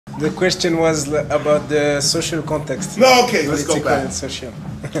The question was about the social context. No, okay, let's go back. And social.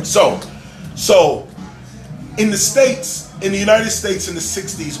 So, in the States, in the United States in the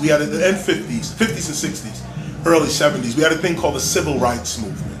 60s, we had, and 50s and 60s, early 70s, we had a thing called the Civil Rights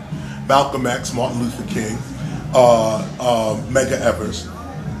Movement. Malcolm X, Martin Luther King, Medgar Evers,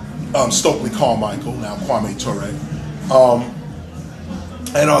 Stokely Carmichael, now Kwame Ture,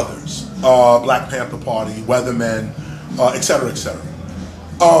 and others. Black Panther Party, Weathermen, et cetera, et cetera.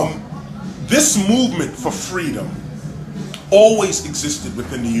 This movement for freedom always existed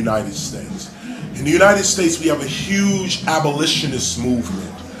within the United States. In the United States, we have a huge abolitionist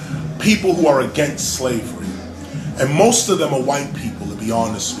movement, people who are against slavery. And most of them are white people, to be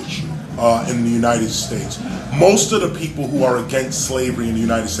honest with you, in the United States. Most of the people who are against slavery in the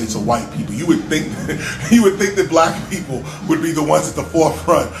United States are white people. You would think that black people would be the ones at the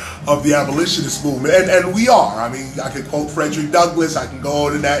forefront of the abolitionist movement, and we are. I mean, I could quote Frederick Douglass, I can go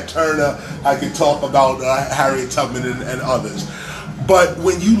to Nat Turner, I can talk about Harriet Tubman and others. But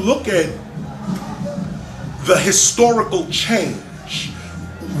when you look at the historical change,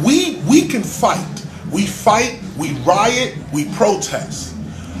 we can fight. We fight, we riot, we protest.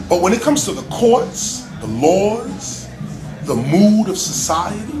 But when it comes to the courts, the laws, the mood of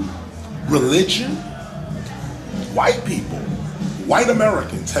society, religion, white people, white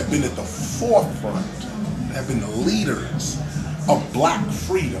Americans have been at the forefront, have been the leaders of black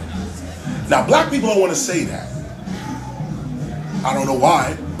freedom. Now, black people don't want to say that. I don't know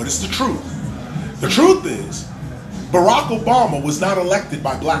why, but it's the truth. The truth is, Barack Obama was not elected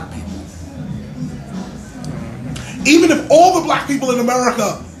by black people. Even if all the black people in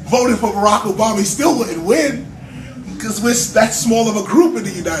America voted for Barack Obama, he still wouldn't win, because we're that small of a group in the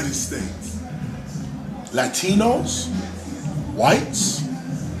United States. Latinos, whites,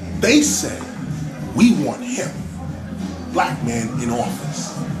 they say, we want him, black man in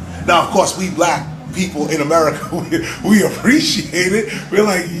office. Now, of course, we black people in America, we appreciate it. We're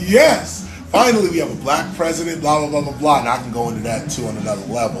like, yes, finally we have a black president, blah, blah, blah, blah, blah. And I can go into that too on another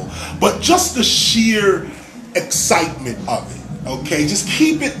level. But just the sheer excitement of it, okay? Just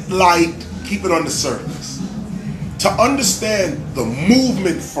keep it light, keep it on the surface. To understand the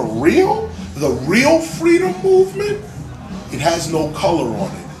movement for real, the real freedom movement, it has no color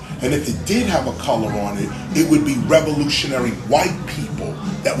on it. And if it did have a color on it, it would be revolutionary white people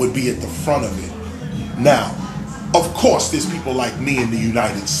that would be at the front of it. Now, of course, there's people like me in the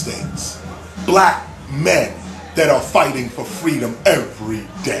United States, black men that are fighting for freedom every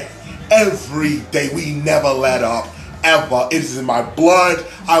day. Every day, we never let up, ever. It is in my blood.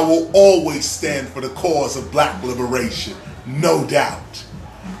 I will always stand for the cause of black liberation, no doubt.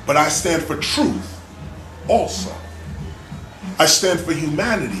 But I stand for truth also. I stand for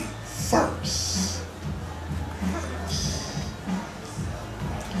humanity first.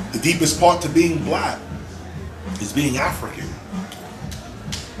 The deepest part to being black is being African.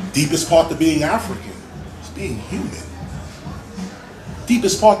 Deepest part to being African is being human.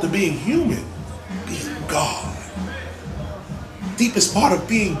 Deepest part to being human, being God. Deepest part of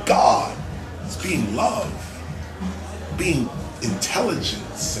being God is being love, being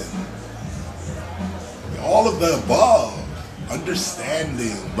intelligence, and all of the above,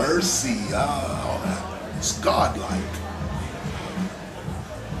 understanding, mercy, all that. It's godlike.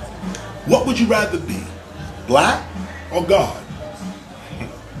 What would you rather be, black or God?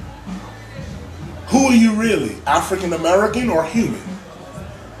 Who are you really, African American or human?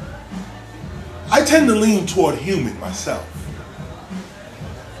 I tend to lean toward human myself.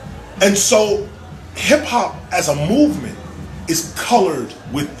 And so hip-hop as a movement is colored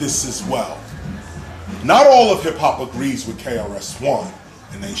with this as well. Not all of hip-hop agrees with KRS-One,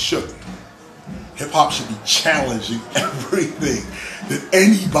 and they shouldn't. Hip-hop should be challenging everything that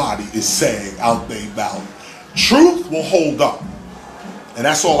anybody is saying out their mouth. Truth will hold up, and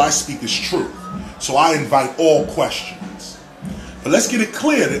that's all I speak is truth. So I invite all questions. But let's get it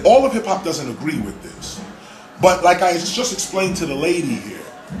clear that all of hip-hop doesn't agree with this. But like I just explained to the lady here,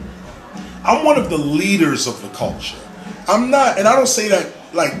 I'm one of the leaders of the culture. I'm not, and I don't say that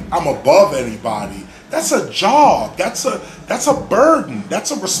like I'm above anybody. That's a job. That's a burden. That's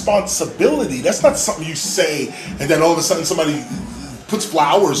a responsibility. That's not something you say and then all of a sudden somebody puts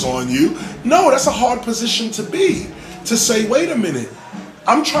flowers on you. No, that's a hard position to be. To say, wait a minute,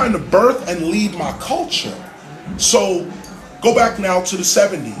 I'm trying to birth and lead my culture. So go back now to the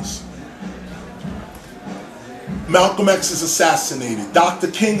 70s. Malcolm X is assassinated. Dr.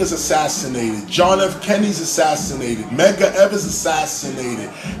 King is assassinated. John F. Kennedy's assassinated. Medgar Evers assassinated.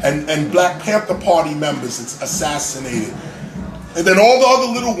 And Black Panther Party members assassinated. And then all the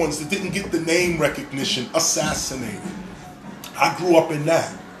other little ones that didn't get the name recognition assassinated. I grew up in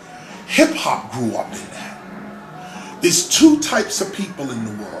that. Hip hop grew up in that. There's two types of people in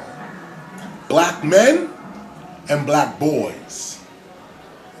the world. Black men and black boys.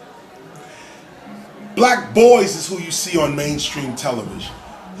 Black boys is who you see on mainstream television.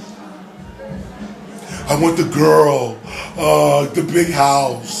 I want the girl, the big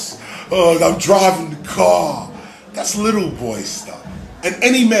house, I'm driving the car. That's little boy stuff. And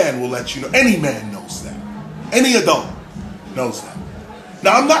any man will let you know, any man knows that. Any adult knows that.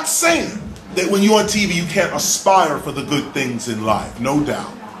 Now, I'm not saying that when you're on TV you can't aspire for the good things in life, no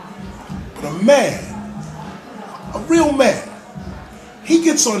doubt. But a man, a real man, he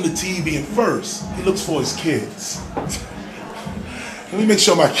gets on the TV and first he looks for his kids. Let me make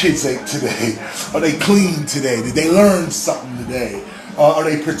sure my kids ate today. Are they clean today? Did they learn something today? Are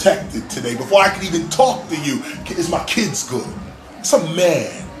they protected today? Before I can even talk to you, is my kids good? It's a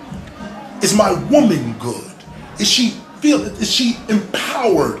man. Is my woman good? Is she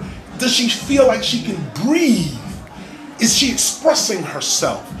empowered? Does she feel like she can breathe? Is she expressing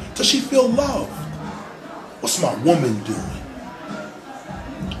herself? Does she feel loved? What's my woman doing?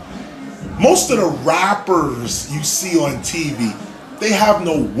 Most of the rappers you see on TV, they have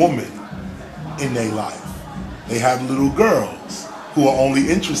no woman in their life. They have little girls who are only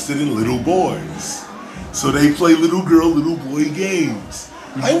interested in little boys. So they play little girl, little boy games.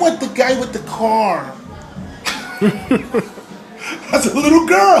 I want the guy with the car. That's a little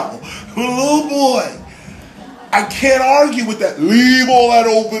girl, a little boy. I can't argue with that. Leave all that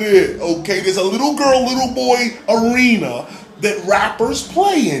over there, okay? There's a little girl, little boy arena that rappers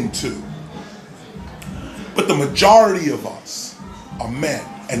play into. But the majority of us are men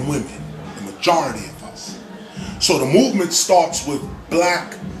and women. The majority of us. So the movement starts with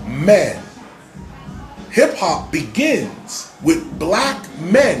black men. Hip hop begins with black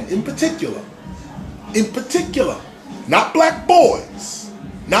men in particular. In particular. Not black boys.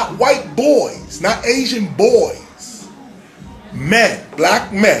 Not white boys. Not Asian boys. Men.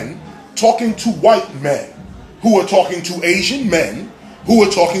 Black men talking to white men. Who are talking to Asian men. Who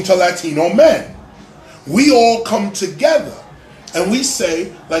are talking to Latino men. We all come together and we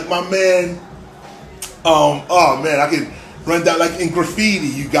say, like my man, oh man, I can run down, like in graffiti,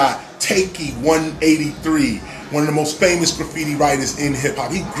 you got Takey 183, one of the most famous graffiti writers in hip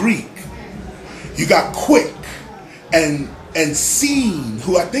hop. He Greek. You got Quick and Scene,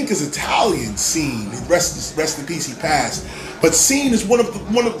 who I think is Italian. Scene, rest in peace, he passed. But Scene is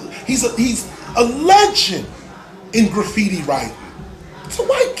he's a legend in graffiti writing. It's a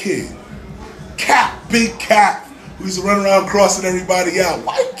white kid. Cap, big Cap, who used to run around crossing everybody out.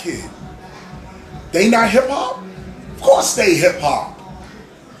 White kid. They not hip hop? Of course they hip hop.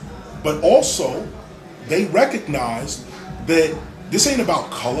 But also, they recognize that this ain't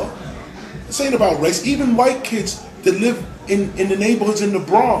about color. This ain't about race. Even white kids that live in the neighborhoods in the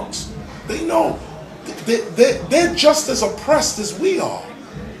Bronx, they know they're just as oppressed as we are.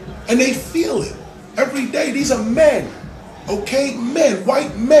 And they feel it every day. These are men, okay? Men,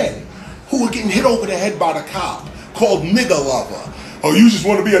 white men, who are getting hit over the head by the cop, called nigger lover. Oh, you just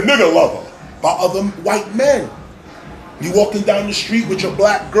want to be a nigger lover, by other white men. You walking down the street with your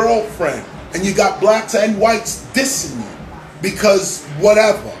black girlfriend, and you got blacks and whites dissing you because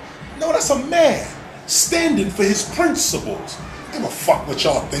whatever. No, that's a man standing for his principles. I don't give a fuck what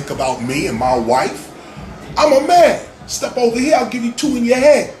y'all think about me and my wife. I'm a man. Step over here, I'll give you two in your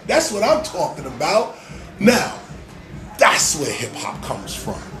head. That's what I'm talking about. Now, that's where hip hop comes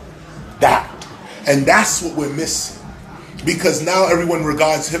from. That. And that's what we're missing. Because now everyone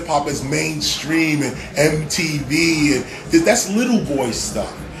regards hip hop as mainstream and MTV, and that's little boy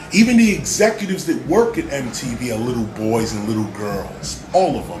stuff. Even the executives that work at MTV are little boys and little girls.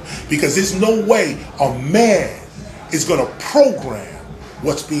 All of them. Because there's no way a man is going to program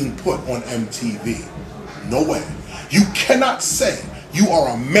what's being put on MTV. No way. You cannot say you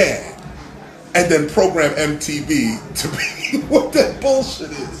are a man and then program MTV to be what that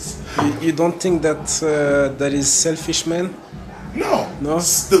bullshit is. You don't think that that is selfish, man? No. No?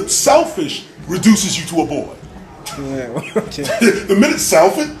 The selfish reduces you to a boy. Yeah, okay. The minute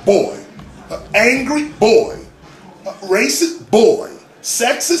selfish, boy. Angry, boy. Racist, boy.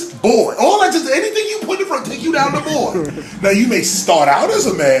 Sexist, boy. All that, just anything you put in front, take you down the boy. Now you may start out as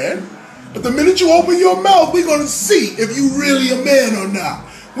a man, but the minute you open your mouth, we're going to see if you really a man or not.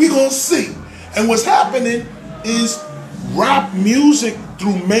 We're going to see. And what's happening is rap music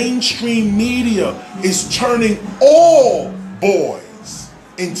through mainstream media is turning all boys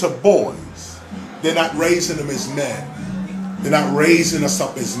into boys. They're not raising them as men. They're not raising us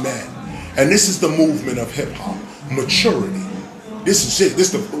up as men. And this is the movement of hip hop. Maturity. This is it.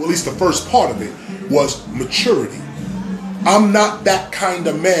 At least the first part of it was maturity. I'm not that kind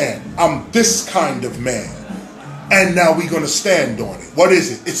of man. I'm this kind of man. And now we're going to stand on it. What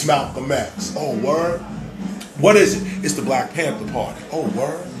is it? It's Malcolm X. Oh, word. What is it? It's the Black Panther Party. Oh,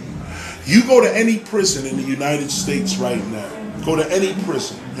 word. You go to any prison in the United States right now. Go to any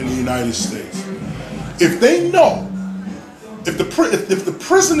prison in the United States. If they know, if the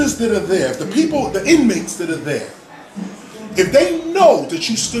prisoners that are there, if the people, the inmates that are there, if they know that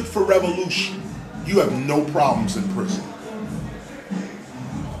you stood for revolution, you have no problems in prison.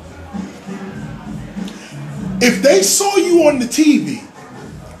 If they saw you on the TV,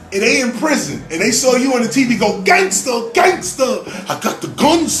 and they in prison, and they saw you on the TV go, gangster, gangster, I got the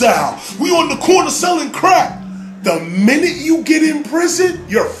guns out, we on the corner selling crack. The minute you get in prison,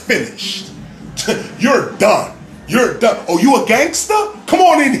 you're finished. You're done. You're done. Oh, you a gangster? Come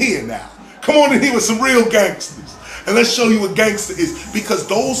on in here now. Come on in here with some real gangsters. And let's show you what gangster is. Because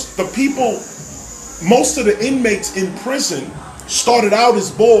the people, most of the inmates in prison started out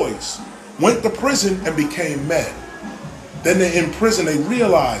as boys, went to prison and became men. Then they're in prison, they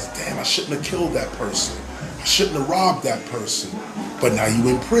realize, damn, I shouldn't have killed that person. I shouldn't have robbed that person. But now you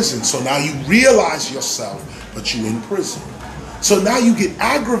in prison. So now you realize yourself, but you in prison. So now you get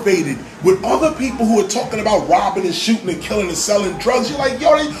aggravated with other people who are talking about robbing and shooting and killing and selling drugs. You're like, yo,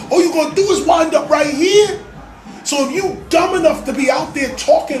 all you're going to do is wind up right here. So if you dumb enough to be out there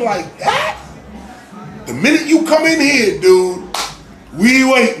talking like that, the minute you come in here, dude, we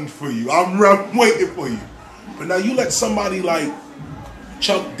waiting for you. I'm waiting for you. But now you let somebody like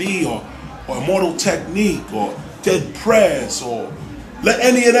Chuck D or Immortal Technique or Dead Prez or let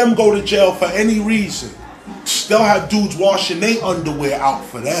any of them go to jail for any reason. They'll have dudes washing their underwear out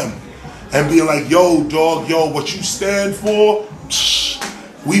for them and being like, yo, dog, yo, what you stand for,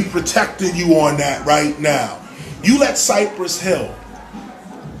 we protecting you on that right now. You let Cypress Hill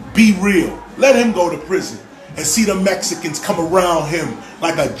be real. Let him go to prison and see the Mexicans come around him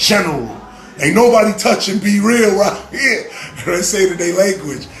like a general. Ain't nobody touching Be Real right here. They say it in their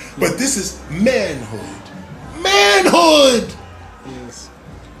language. But this is manhood. Manhood! Yes.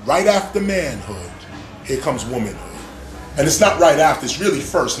 Right after manhood, here comes womanhood. And it's not right after, it's really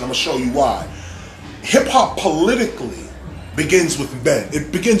first, and I'm going to show you why. Hip-hop politically begins with men.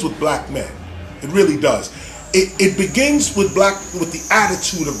 It begins with black men. It really does. It begins with the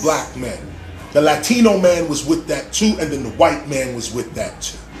attitude of black men. The Latino man was with that too, and then the white man was with that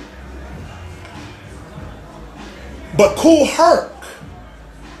too. But Kool Herc,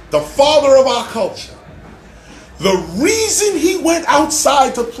 the father of our culture, the reason he went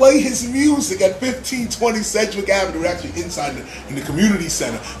outside to play his music at 1520 Sedgwick Avenue, actually inside in the community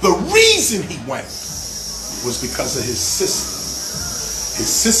center, the reason he went was because of his sister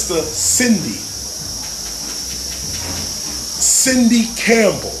Cindy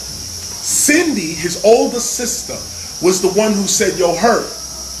Campbell. Cindy, his older sister, was the one who said, yo, Herc,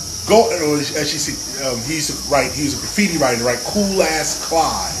 go, as she said, he was a graffiti writer, right? Cool Ass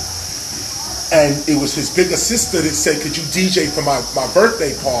Clyde. And it was his bigger sister that said, could you DJ for my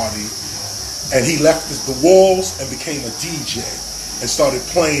birthday party? And he left the walls and became a DJ and started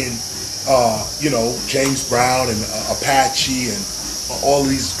playing, James Brown and Apache and all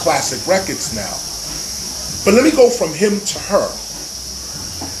these classic records now. But let me go from him to her.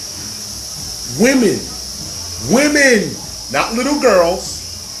 Women, not little girls,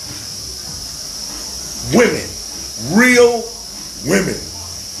 women, real women,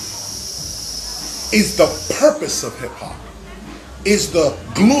 is the purpose of hip-hop, is the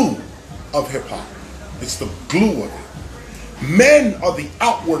glue of hip-hop. It's the glue of it. Men are the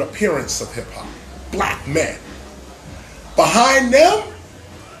outward appearance of hip-hop, black men. Behind them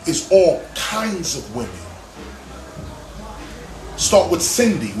is all kinds of women. Start with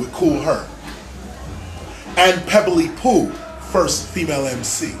Cindy, with Kool Herc. And Pebbly Pooh, first female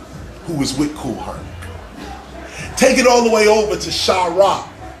MC, who was with Kool Herc. Take it all the way over to Sha Rock,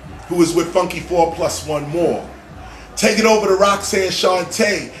 who was with Funky 4+1 More. Take it over to Roxanne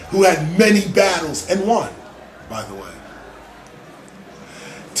Shante, who had many battles and won, by the way.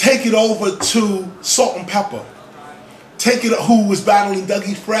 Take it over to Salt and Pepper. Take it, who was battling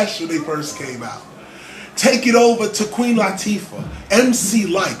Dougie Fresh when they first came out. Take it over to Queen Latifah, MC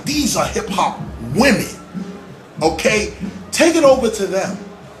Lyte. These are hip-hop women, okay? Take it over to them.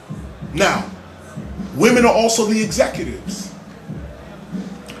 Now, women are also the executives.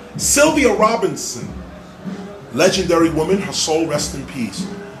 Sylvia Robinson, legendary woman, her soul rest in peace.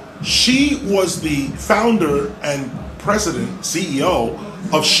 She was the founder and president, CEO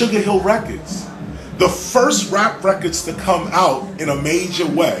of Sugar Hill Records. The first rap records to come out in a major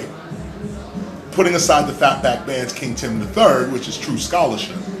way, putting aside the Fatback Band's King Tim III, which is true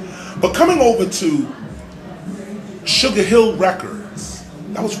scholarship. But coming over to Sugar Hill Records,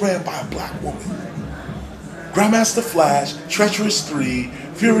 that was ran by a black woman. Grandmaster Flash, Treacherous 3,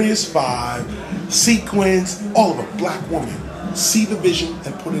 Furious 5, Sequence, all of a black woman. See the vision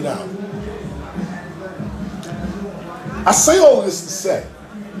and put it out. I say all of this to say,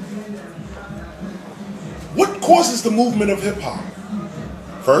 what causes the movement of hip hop?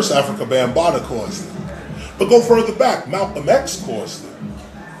 First, Africa Bambaataa caused it. But go further back, Malcolm X caused it.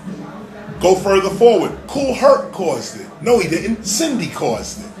 Go further forward, Kool Herc caused it. No, he didn't. Cindy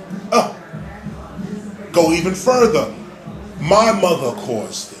caused it. Go even further, my mother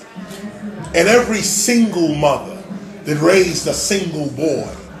caused it. And every single mother that raised a single boy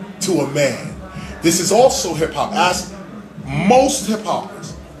to a man. This is also hip hop. Ask most hip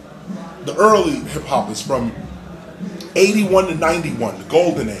hoppers, the early hip hoppers from 81 to 91, the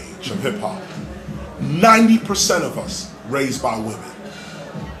golden age of hip hop. 90% of us raised by women.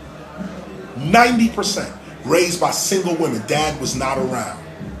 90% raised by single women. Dad was not around.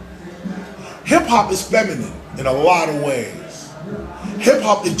 Hip hop is feminine in a lot of ways. Hip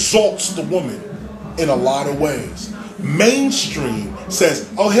hop exalts the woman in a lot of ways. Mainstream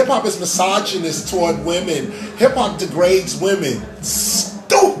says, oh, hip hop is misogynist toward women. Hip hop degrades women.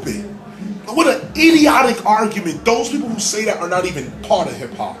 Stupid. What an idiotic argument. Those people who say that are not even part of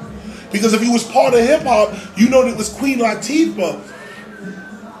hip hop. Because if you was part of hip hop, you know that it was Queen Latifah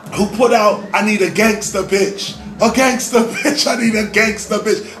who put out, I need a gangsta bitch. A gangsta bitch, I need a gangsta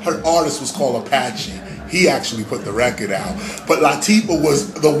bitch. Her artist was called Apache. He actually put the record out. But Latifah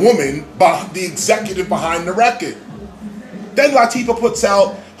was the woman, the executive behind the record. Then Latifah puts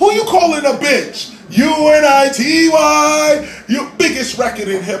out, who you calling a bitch? UNITY, your biggest record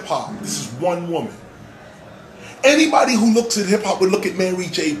in hip hop. This is one woman. Anybody who looks at hip hop would look at Mary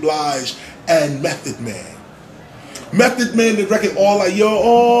J. Blige and Method Man. Method Man, the record, you're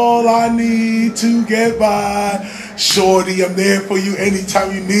all I need to get by. Shorty, I'm there for you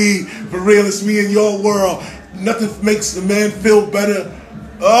anytime you need. For real, it's me in your world. Nothing makes the man feel better.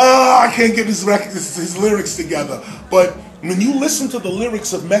 I can't get his lyrics together. But when you listen to the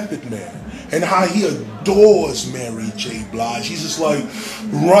lyrics of Method Man and how he adores Mary J. Blige, he's just like,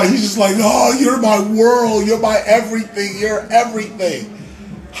 oh, you're my world, you're my everything, you're everything.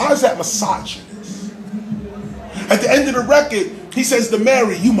 How is that misogynist? At the end of the record, he says to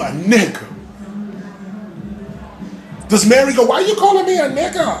Mary, you my nigga. Does Mary go, why are you calling me a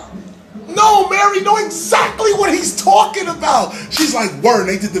nigga? No, Mary know exactly what he's talking about. She's like, word,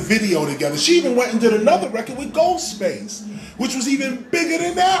 they did the video together. She even went and did another record with Ghostface, which was even bigger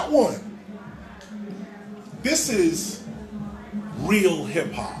than that one. This is real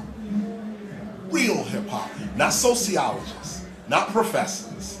hip hop. Real hip hop. Not sociologists, not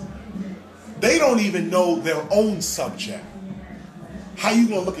professors. They don't even know their own subject. How you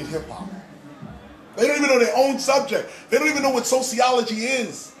gonna look at hip hop? They don't even know their own subject. They don't even know what sociology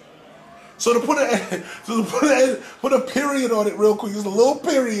is. So to put a period on it real quick, there's a little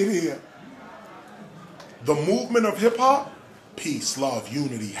period here. The movement of hip hop, peace, love,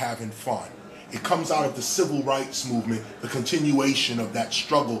 unity, having fun. It comes out of the civil rights movement, the continuation of that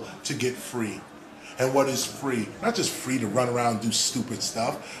struggle to get free. And what is free? Not just free to run around and do stupid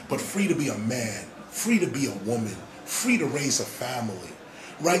stuff, but free to be a man, free to be a woman, free to raise a family.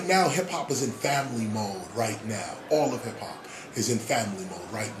 Right now, hip-hop is in family mode right now. All of hip-hop is in family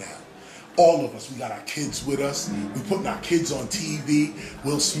mode right now. All of us, we got our kids with us. We're putting our kids on TV.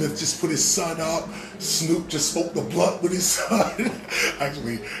 Will Smith just put his son up. Snoop just smoked the blunt with his son.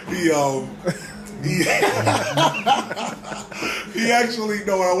 Actually, he actually,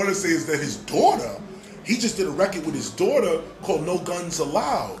 no, what I want to say is that his daughter, he just did a record with his daughter called No Guns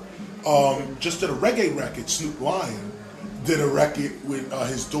Allowed. Just did a reggae record. Snoop Lion did a record with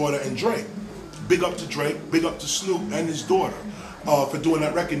his daughter and Drake. Big up to Drake, big up to Snoop and his daughter for doing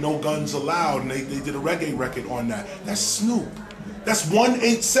that record, No Guns Allowed, and they did a reggae record on that. That's Snoop. That's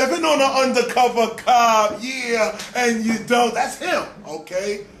 187 on an undercover cop, yeah, and you don't. That's him,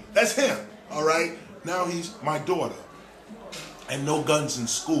 okay? That's him, all right? Now he's my daughter. And no guns in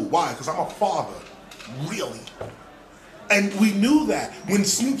school. Why? Because I'm a father, really. And we knew that. When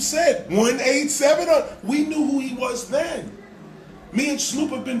Snoop said 187, we knew who he was then. Me and Snoop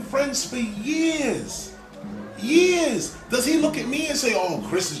have been friends for years. Years. Does he look at me and say, oh,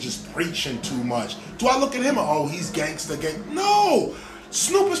 Chris is just preaching too much? Do I look at him and, oh, he's gangster gang? No.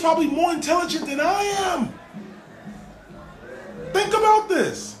 Snoop is probably more intelligent than I am. Think about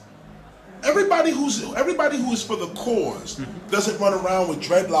this. Everybody who is for the cause doesn't run around with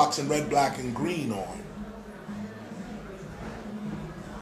dreadlocks and red, black, and green on.